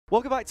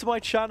Welcome back to my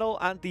channel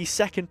and the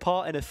second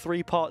part in a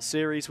three-part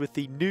series with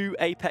the new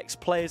Apeks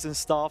players and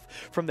staff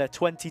from their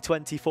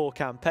 2024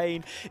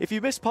 campaign. If you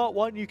missed part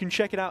one, you can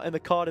check it out in the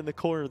card in the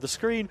corner of the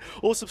screen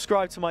or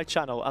subscribe to my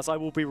channel, as I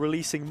will be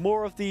releasing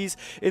more of these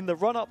in the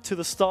run-up to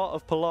the start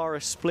of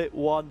Polaris Split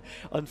 1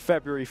 on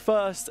February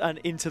 1st and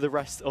into the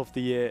rest of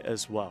the year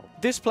as well.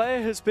 This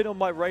player has been on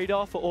my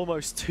radar for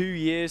almost 2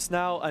 years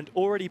now and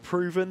already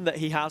proven that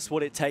he has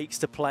what it takes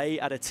to play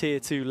at a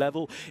tier 2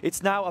 level.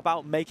 It's now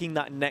about making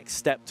that next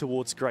step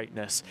towards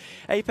greatness.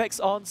 Apeks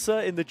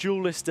answer in the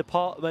duelist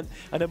department,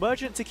 an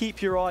emergent to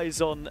keep your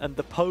eyes on, and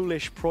the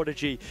Polish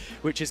prodigy,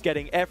 which is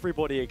getting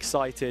everybody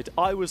excited.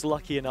 I was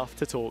lucky enough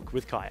to talk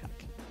with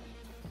Kaajak.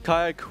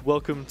 Kaajak,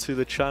 welcome to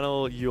the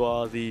channel. You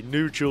are the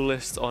new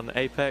duelist on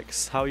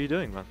Apeks. How are you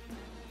doing, man?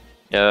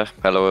 Yeah,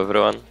 hello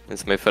everyone.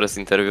 It's my first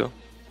interview,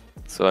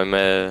 so I'm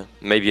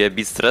maybe a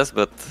bit stressed,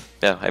 but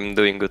yeah, I'm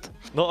doing good.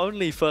 Not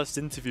only first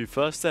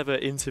ever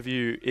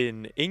interview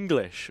in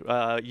English.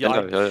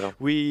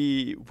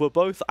 We were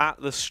both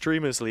at the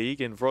Streamers League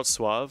in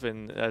Wrocław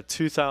in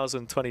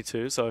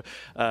 2022, so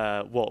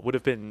what would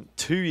have been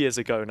 2 years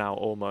ago now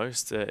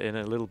almost, in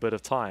a little bit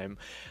of time.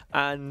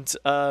 And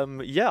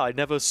yeah, I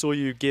never saw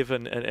you give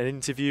an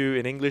interview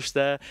in English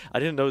there. I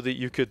didn't know that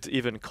you could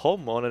even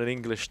come on an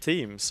English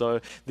team, so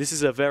this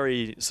is a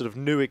very sort of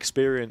new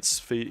experience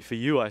for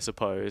you, I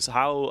suppose.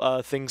 How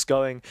are things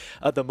going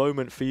at the moment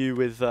for you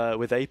with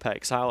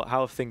Apeks? How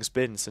have things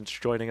been since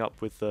joining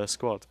up with the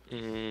squad?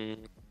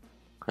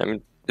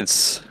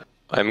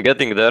 I'm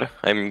getting there.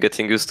 I'm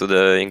getting used to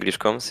the English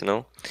comms, you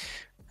know,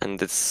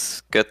 and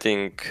it's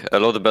getting a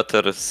lot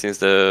better since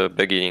the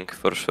beginning,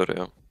 for sure.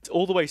 Yeah.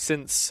 All the way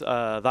since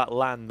that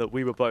LAN that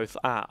we were both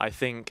at, I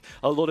think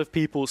a lot of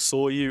people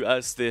saw you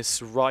as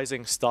this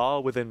rising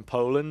star within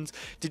Poland.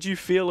 Did you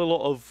feel a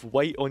lot of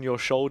weight on your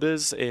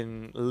shoulders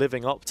in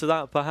living up to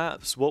that,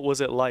 perhaps? What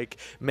was it like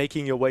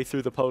making your way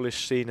through the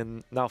Polish scene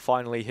and now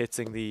finally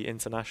hitting the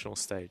international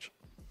stage?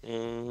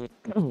 No,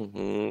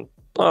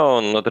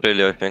 not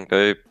really, I think.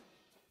 I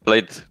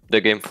played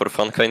the game for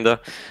fun, kinda.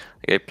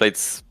 I played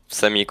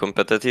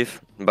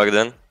semi-competitive back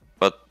then,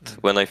 but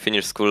when I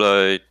finished school,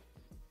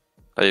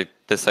 I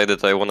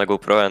decided I want to go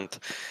pro and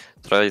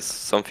try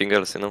something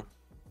else, you know.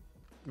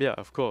 Yeah,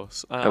 of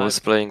course. I was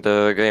playing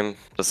the game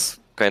just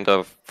kind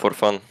of for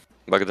fun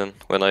back then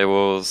when I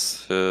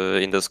was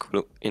in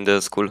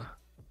the school.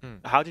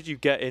 How did you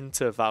get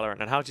into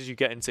Valorant and how did you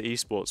get into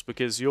esports?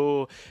 Because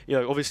you're,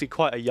 obviously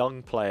quite a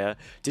young player.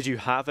 Did you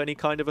have any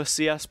kind of a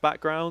CS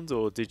background,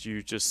 or did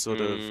you just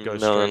sort of go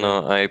straight in?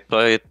 No. I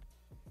played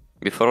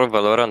before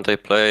Valorant. I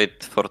played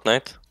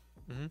Fortnite,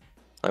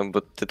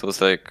 but it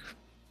was like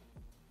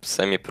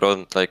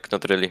semi-pro, like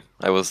not really.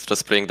 I was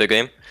just playing the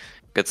game,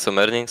 get some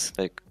earnings,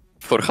 like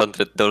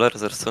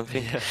 $400 or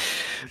something.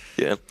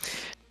 Yeah.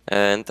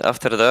 And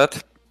after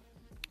that,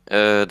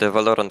 the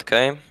Valorant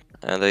came,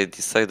 and I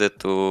decided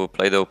to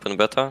play the open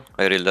beta.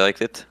 I really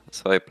liked it,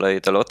 so I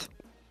played a lot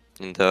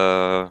in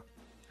the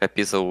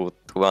episode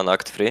 1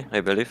 Act 3, I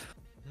believe.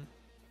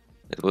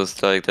 It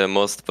was like the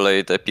most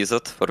played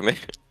episode for me.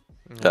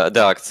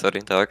 The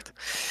act.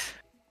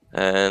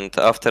 And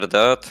after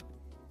that,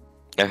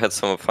 I had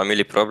some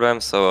family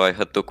problems, so I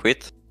had to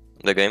quit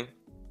the game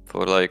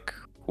for like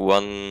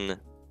one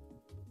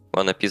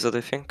episode,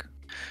 I think.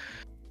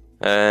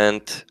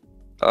 And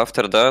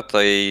after that,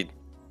 I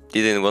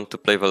didn't want to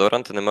play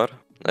Valorant anymore.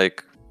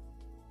 Like,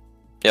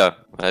 yeah,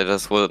 I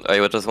just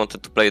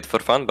wanted to play it for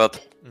fun. But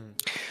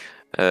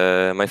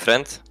my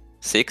friend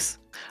Six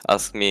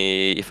asked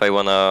me if I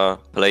wanna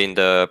play in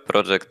the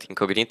project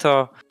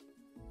Incognito.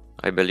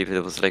 I believe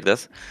it was like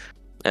that.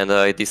 And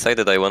I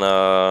decided I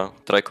wanna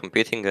try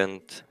competing,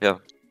 and yeah,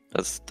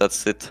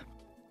 that's it.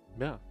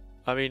 Yeah,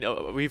 I mean,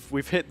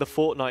 we've hit the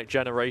Fortnite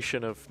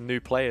generation of new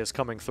players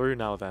coming through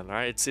now. Then,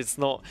 right? It's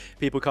not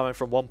people coming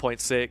from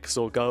 1.6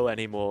 or Go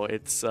anymore.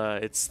 It's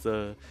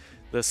the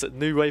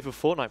new wave of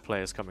Fortnite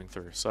players coming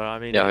through. So I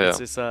mean,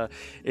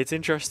 it's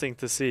interesting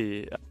to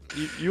see.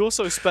 You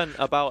also spent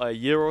about a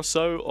year or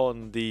so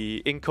on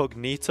the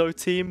Incognito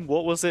team.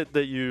 What was it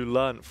that you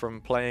learned from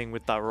playing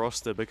with that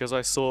roster? Because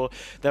I saw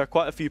there are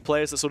quite a few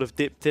players that sort of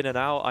dipped in and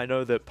out. I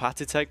know that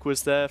Patitek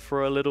was there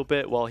for a little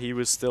bit while he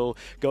was still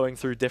going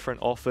through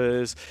different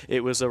offers.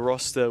 It was a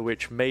roster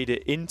which made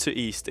it into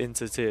East,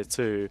 into Tier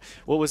 2.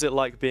 What was it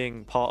like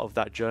being part of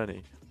that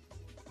journey?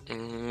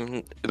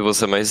 It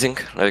was amazing.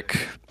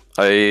 Like,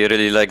 I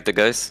really liked the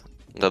guys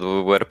that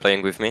were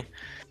playing with me.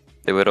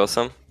 They were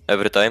awesome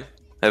every time,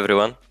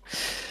 everyone.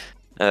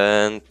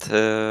 And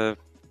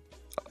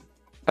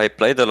I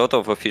played a lot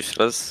of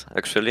officials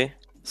actually,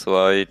 so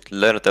I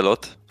learned a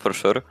lot for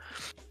sure.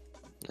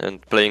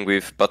 And playing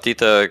with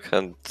Patitek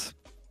and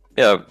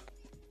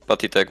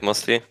Patitek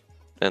mostly.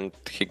 And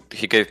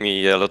he gave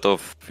me a lot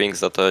of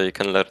things that I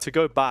can learn. To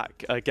go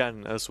back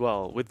again as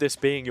well, with this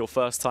being your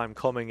first time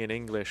coming in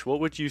English, what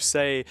would you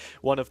say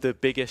one of the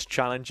biggest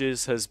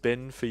challenges has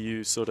been for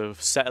you sort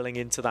of settling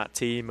into that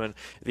team and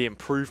the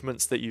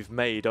improvements that you've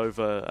made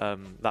over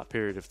that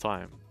period of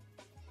time?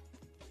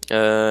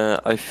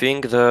 I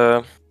think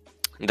the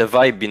the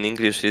vibe in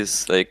English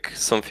is like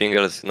something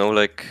else, you know,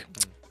 like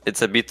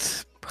it's a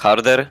bit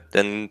harder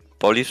than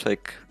Polish,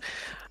 like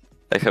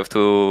I have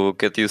to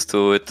get used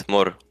to it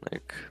more,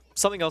 like.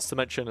 Something else to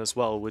mention as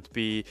well would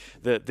be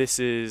that this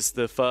is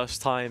the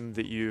first time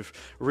that you've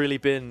really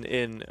been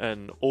in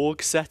an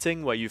org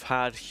setting where you've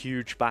had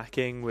huge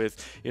backing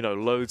with, you know,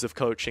 loads of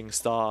coaching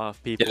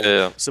staff,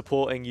 people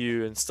supporting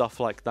you and stuff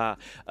like that.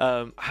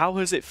 How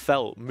has it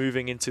felt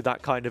moving into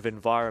that kind of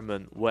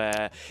environment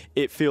where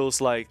it feels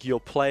like you're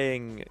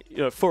playing, you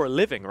know, for a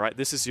living, right?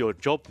 This is your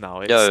job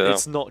now.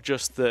 It's not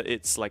just that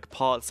it's like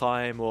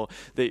part-time or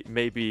that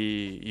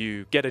maybe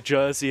you get a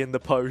jersey in the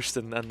post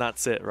and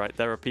that's it, right?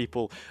 There are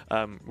people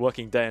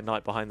working day and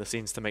night behind the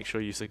scenes to make sure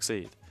you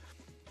succeed.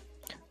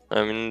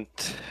 I mean,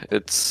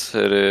 it's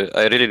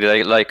I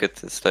really like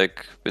it. It's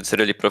like it's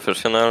really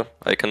professional.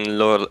 I can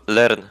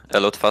learn a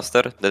lot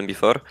faster than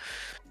before.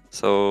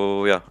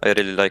 So yeah, I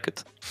really like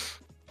it.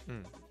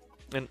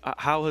 And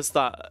how has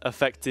that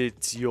affected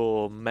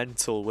your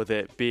mental with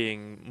it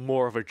being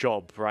more of a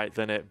job, right,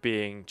 than it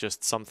being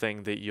just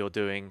something that you're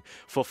doing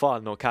for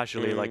fun or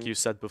casually, like you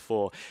said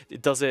before?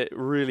 Does it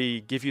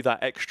really give you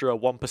that extra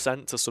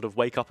 1% to sort of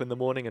wake up in the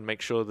morning and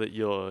make sure that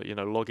you're, you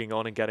know, logging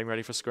on and getting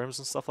ready for scrims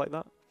and stuff like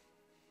that?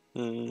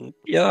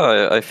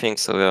 Yeah, I think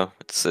so. Yeah,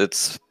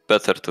 it's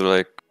better to,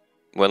 like,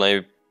 when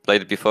I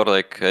played before,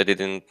 like I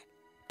didn't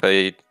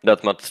pay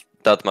that much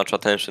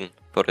attention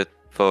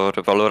for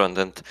Valorant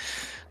and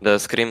the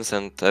scrims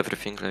and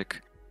everything,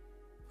 like,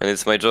 and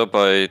it's my job.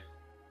 I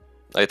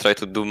try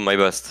to do my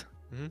best.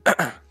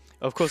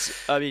 Of course,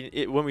 I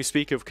mean, when we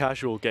speak of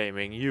casual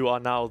gaming, you are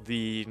now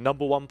the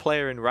 #1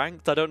 player in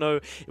ranked. I don't know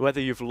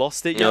whether you've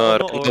lost it yet or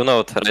not.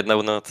 No, right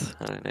now not.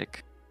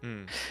 Like.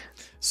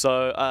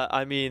 So,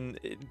 I mean,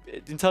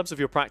 in terms of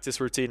your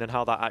practice routine and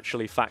how that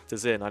actually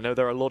factors in, I know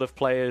there are a lot of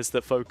players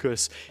that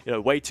focus, you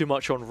know, way too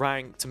much on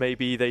ranked.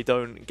 Maybe they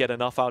don't get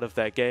enough out of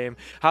their game.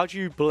 How do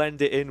you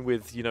blend it in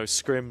with, you know,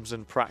 scrims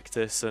and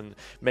practice and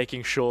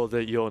making sure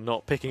that you're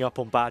not picking up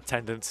on bad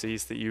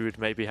tendencies that you would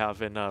maybe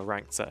have in a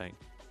ranked setting?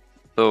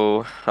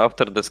 So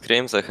after the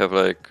scrims, I have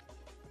like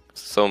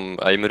some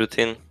aim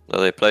routine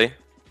that I play.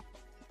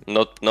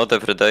 Not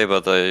every day,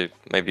 but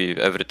maybe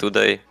every 2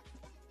 days.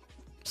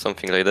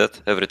 Something like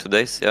that, every 2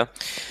 days, yeah.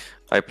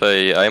 I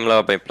play aim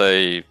lab, I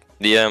play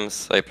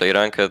DMs, I play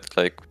ranked,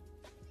 like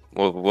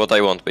what I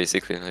want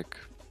basically. Like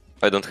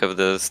I don't have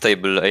the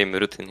stable aim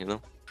routine, you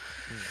know.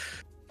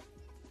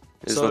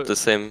 It's not the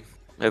same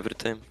every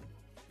time.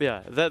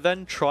 Yeah,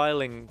 then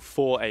trialing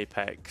for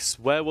Apeks,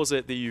 where was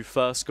it that you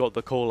first got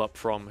the call up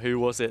from? Who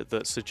was it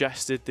that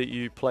suggested that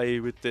you play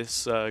with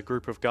this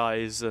group of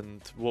guys,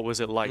 and what was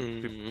it like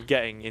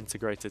getting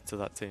integrated to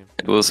that team?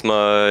 It was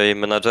my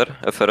manager,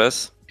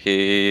 FRS.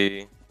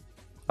 He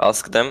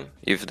asked them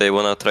if they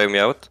wanna try me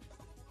out,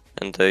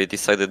 and they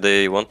decided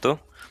they want to.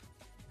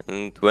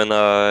 And when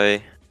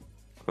I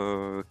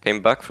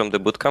came back from the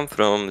bootcamp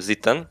from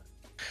Z10,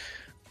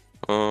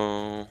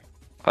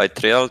 I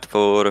trialed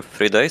for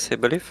 3 days, I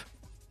believe,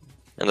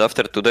 and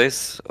after 2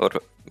 days or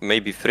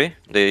maybe 3,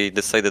 they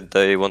decided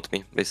they want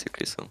me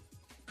basically. So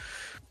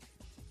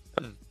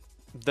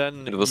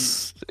then it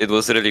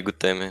was a really good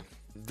time. Yeah.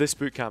 This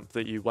bootcamp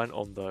that you went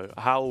on, though,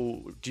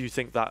 how do you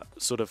think that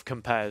sort of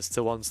compares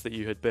to ones that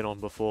you had been on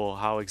before?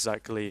 How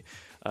exactly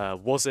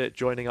was it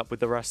joining up with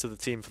the rest of the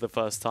team for the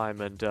first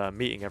time and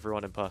meeting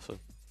everyone in person?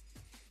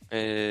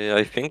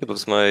 I think it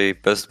was my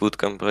best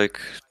bootcamp. Like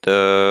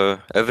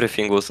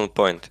everything was on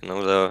point. You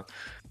know,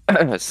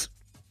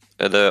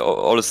 the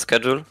all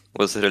schedule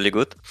was really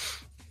good.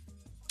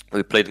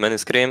 We played many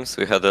scrims.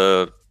 We had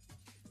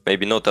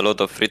maybe not a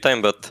lot of free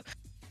time, but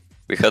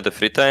we had the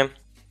free time.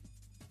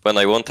 When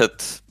I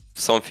wanted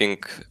something,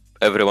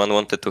 everyone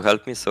wanted to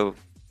help me. So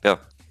yeah.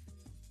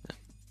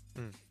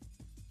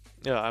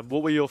 Yeah, and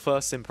what were your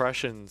first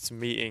impressions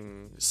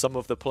meeting some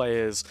of the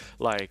players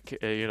like,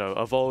 you know,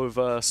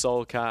 Evolver,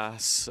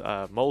 Solcas,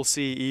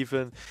 Molsey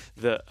even,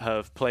 that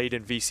have played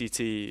in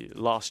VCT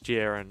last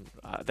year and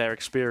their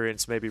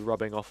experience maybe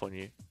rubbing off on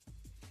you?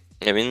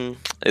 I mean,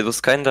 it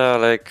was kind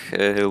of like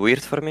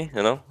weird for me,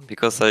 you know,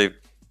 because I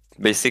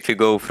basically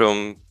go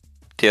from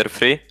tier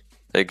 3,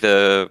 like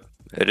the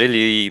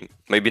really,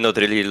 maybe not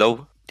really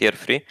low tier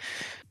 3,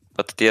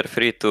 but tier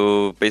 3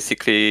 to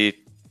basically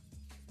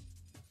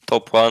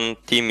top 1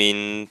 team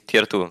in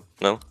tier 2,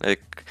 no?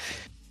 Like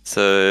it's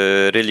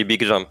a really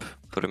big jump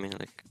for me.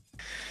 Like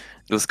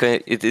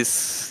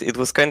it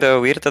was kind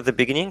of weird at the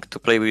beginning to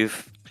play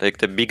with like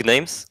the big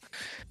names,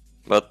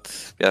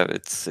 but yeah,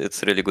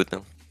 it's really good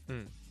now.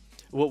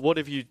 What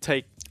have you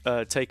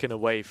taken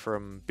away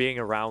from being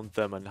around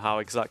them, and how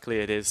exactly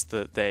it is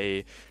that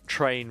they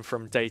train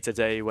from day to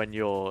day when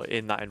you're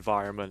in that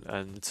environment,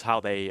 and how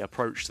they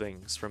approach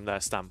things from their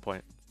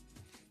standpoint?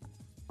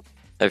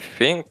 I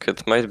think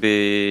it might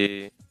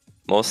be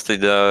mostly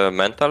the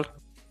mental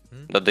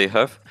that they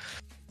have.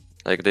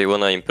 Like they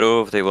wanna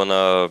improve, they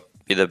wanna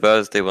be the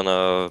best, they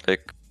wanna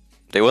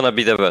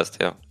be the best,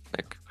 yeah.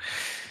 Like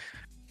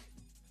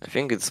I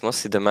think it's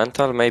mostly the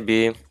mental,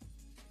 maybe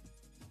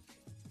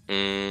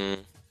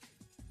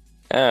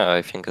Yeah,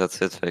 I think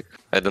that's it. Like,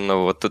 I don't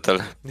know what to tell.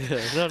 Yeah,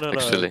 no,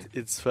 actually.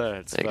 it's fair.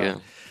 It's Like, fair.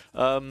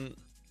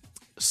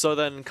 So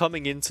then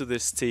coming into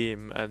this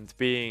team and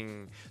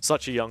being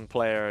such a young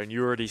player, and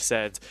you already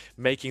said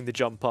making the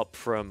jump up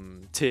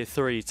from tier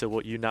 3 to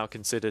what you now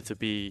consider to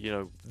be, you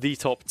know, the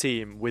top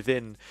team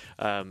within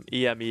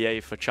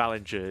EMEA for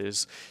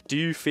challengers, do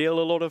you feel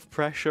a lot of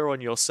pressure on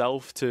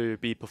yourself to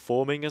be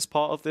performing as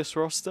part of this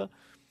roster?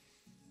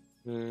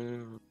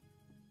 No,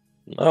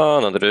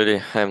 not really.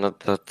 I'm not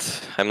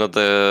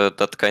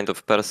that kind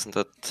of person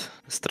that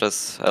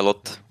stress a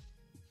lot.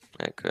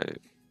 Like,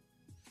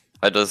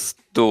 I just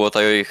do what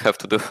I have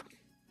to do.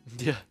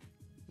 Yeah.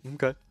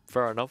 Okay.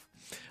 Fair enough.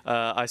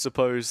 I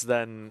suppose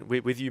then,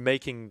 with you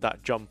making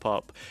that jump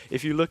up,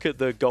 if you look at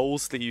the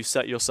goals that you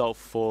set yourself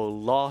for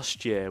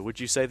last year, would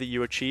you say that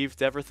you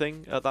achieved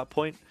everything at that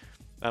point?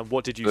 And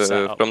what did you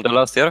set up? From the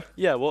last year?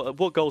 Yeah.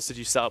 What goals did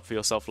you set up for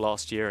yourself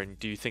last year, and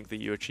do you think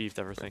that you achieved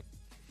everything?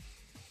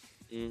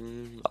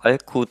 I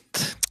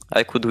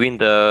could win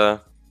the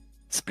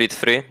split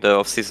 3, the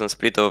off-season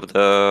split of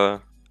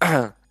the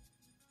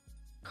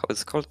how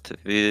it's called,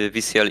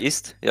 VCL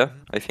East. Yeah,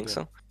 I think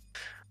so.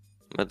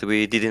 But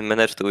we didn't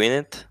manage to win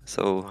it,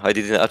 so I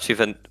didn't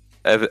achieve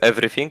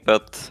everything.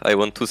 But I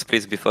won 2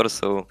 splits before,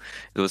 so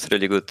it was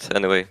really good.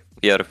 Anyway,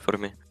 year for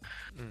me.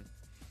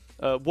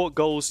 What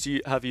goals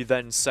have you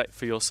then set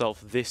for yourself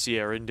this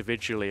year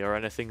individually, or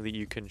anything that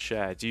you can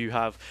share? Do you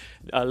have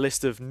a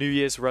list of New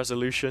Year's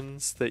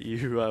resolutions that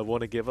you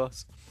want to give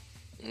us?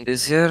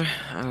 This year,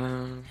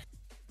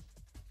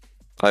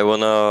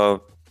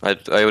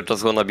 I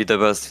just wanna be the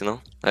best, you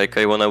know. Like,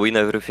 I wanna win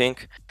everything.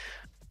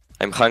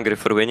 I'm hungry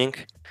for winning,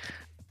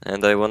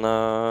 and I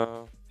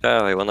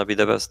wanna be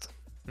the best.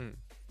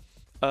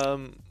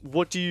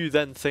 What do you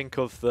then think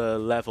of the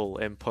level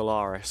in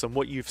Polaris and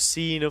what you've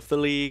seen of the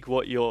league,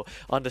 what your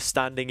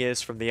understanding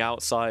is from the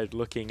outside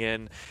looking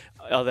in?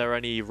 Are there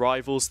any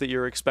rivals that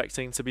you're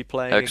expecting to be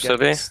playing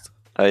against?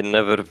 I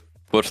never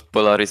watched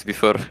Polaris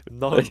before.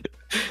 No?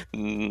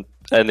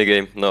 Any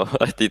game, no.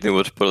 I didn't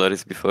watch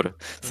Polaris before.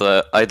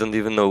 So I don't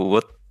even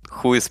know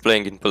who is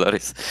playing in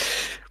Polaris.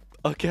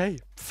 Okay,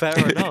 fair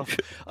enough.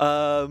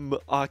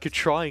 I could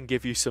try and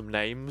give you some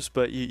names,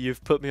 but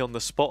you've put me on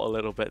the spot a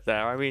little bit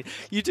there. I mean,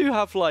 you do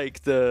have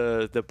like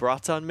the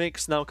Bratan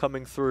mix now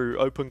coming through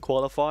open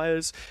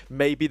qualifiers.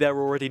 Maybe they're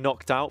already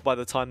knocked out by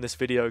the time this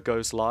video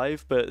goes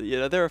live, but you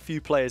know, there are a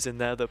few players in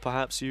there that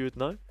perhaps you would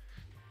know.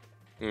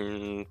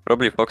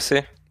 Probably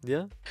Foxy.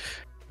 Yeah.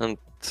 And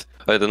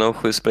I don't know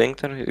who is playing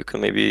there. You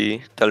can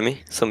maybe tell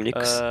me some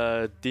nicks.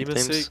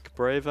 Demasig,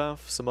 Braveaf,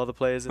 some other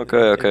players in,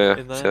 okay.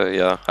 in there. So,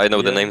 yeah, I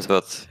know the names,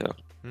 but yeah.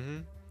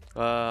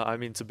 I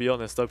mean, to be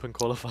honest, open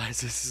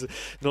qualifiers is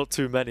not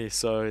too many,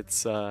 so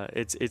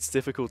it's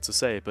difficult to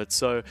say. But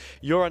so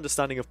your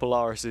understanding of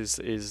Polaris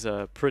is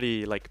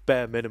pretty like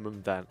bare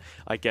minimum, then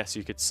I guess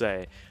you could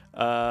say.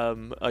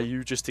 Are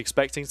you just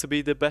expecting to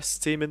be the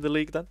best team in the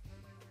league then?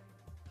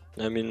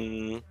 I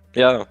mean,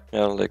 yeah,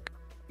 like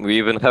we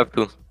even have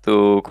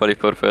to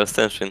qualify for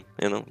ascension,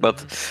 you know.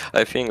 But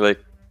I think like,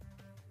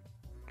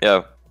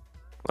 yeah,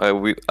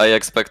 I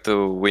expect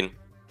to win.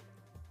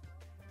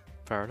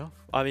 Fair enough.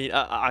 I mean,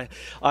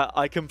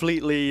 I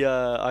completely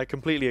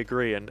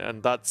agree,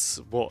 and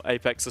that's what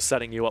Apeks are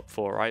setting you up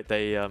for, right?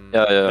 They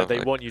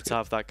want you to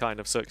have that kind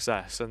of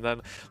success. And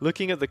then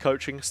looking at the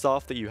coaching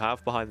staff that you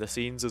have behind the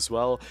scenes as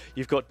well,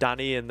 you've got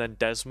Danny and then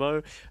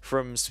Desmo.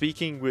 From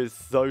speaking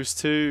with those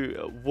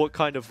two, what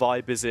kind of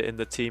vibe is it in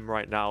the team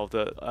right now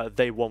that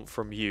they want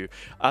from you?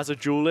 As a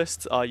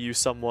duelist, are you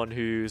someone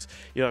who's,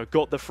 you know,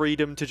 got the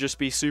freedom to just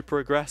be super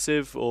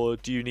aggressive, or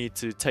do you need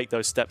to take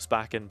those steps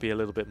back and be a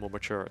little bit more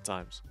mature at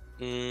times?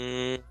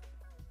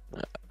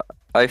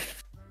 I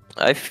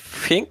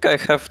think I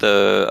have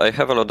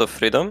a lot of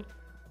freedom,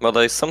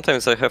 but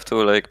sometimes I have to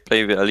like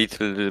play a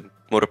little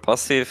more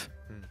passive.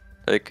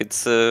 Like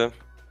it's I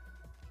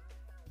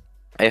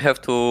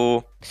have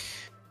to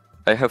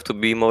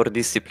be more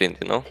disciplined,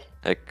 you know.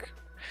 Like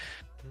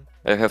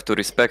I have to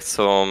respect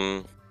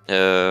some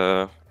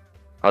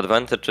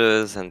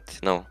advantages, and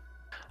you know,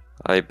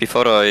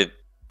 before I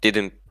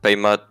didn't pay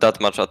that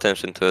much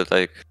attention to it,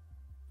 like.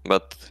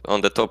 But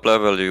on the top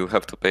level, you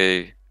have to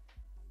pay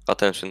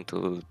attention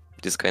to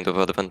this kind of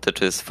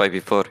advantages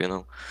 5v4, you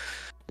know,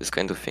 this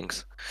kind of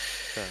things.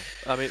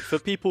 I mean, for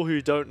people who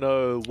don't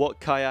know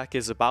what Kaajak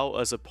is about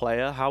as a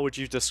player, how would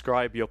you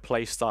describe your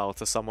playstyle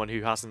to someone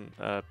who hasn't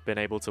been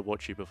able to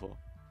watch you before?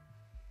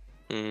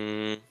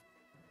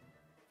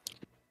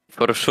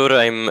 For sure,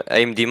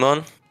 I'm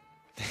Demon.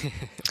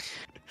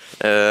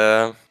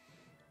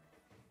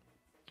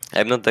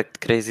 I'm not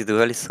that crazy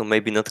duelist, so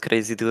maybe not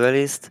crazy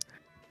duelist.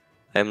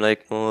 I'm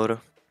like more.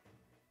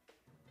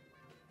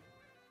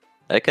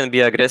 I can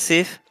be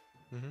aggressive,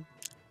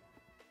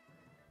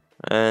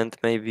 and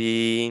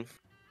maybe.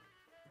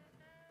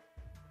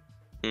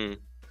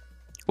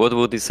 What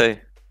would you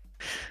say?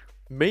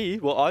 Me?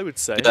 What I would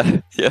say?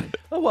 Yeah.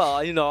 Oh,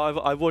 well, you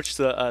know, I've watched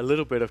a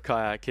little bit of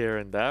Kaajak here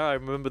and there. I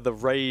remember the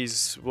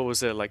Rays, what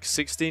was it, like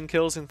 16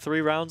 kills in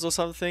 3 rounds or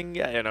something?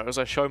 Yeah, you know, it was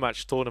a show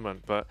match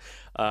tournament, but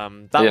that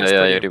was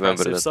pretty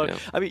impressive. That, so, yeah.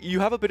 I mean,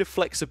 you have a bit of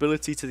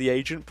flexibility to the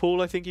agent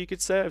pool, I think you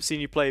could say. I've seen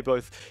you play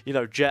both, you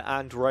know, Jet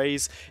and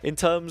Rays. In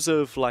terms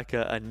of like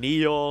a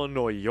Neon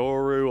or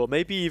Yoru or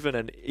maybe even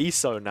an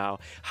ESO now,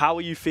 how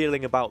are you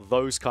feeling about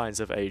those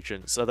kinds of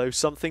agents? Are those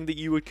something that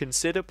you would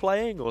consider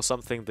playing or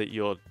something that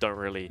you don't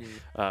really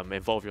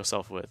involve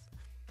yourself with?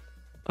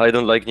 I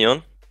don't like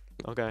Neon.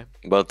 Okay.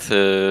 But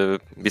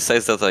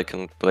besides that, I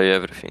can play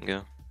everything,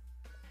 yeah.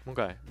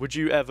 Okay. Would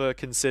you ever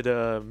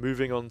consider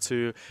moving on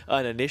to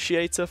an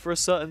initiator for a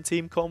certain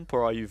team comp,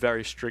 or are you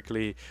very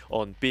strictly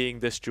on being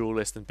this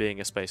duelist and being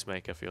a space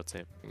maker for your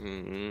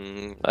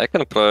team? I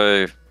can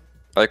play...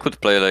 I could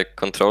play like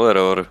controller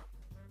or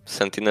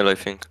sentinel, I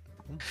think.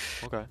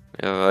 Okay.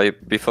 Yeah,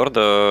 before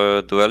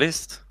the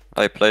duelist,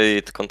 I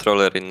played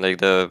controller in like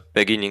the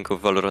beginning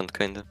of Valorant,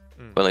 kinda.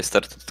 When I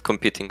started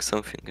competing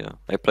something, yeah.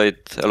 I played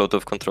a lot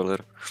of controller.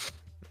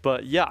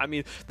 But yeah, I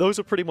mean, those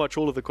are pretty much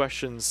all of the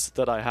questions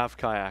that I have,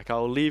 Kaajak.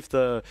 I'll leave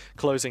the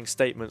closing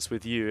statements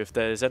with you. If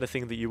there's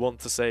anything that you want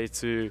to say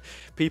to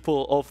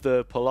people of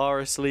the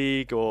Polaris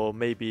League, or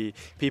maybe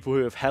people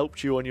who have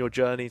helped you on your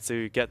journey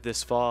to get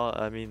this far,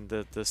 I mean,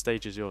 the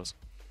stage is yours.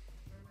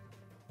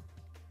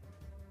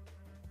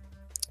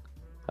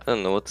 I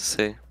don't know what to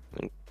say.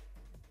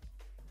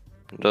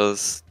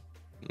 Just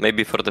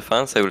maybe for the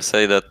fans, I will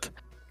say that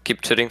keep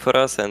cheering for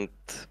us, and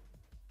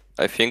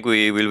I think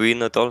we will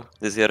win it all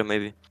this year,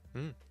 maybe.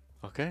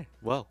 Okay,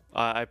 well,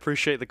 I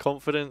appreciate the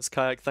confidence,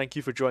 Kaajak. Thank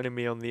you for joining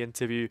me on the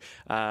interview,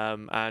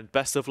 and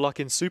best of luck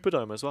in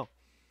Superdome as well.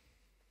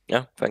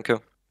 Yeah, thank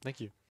you. Thank you.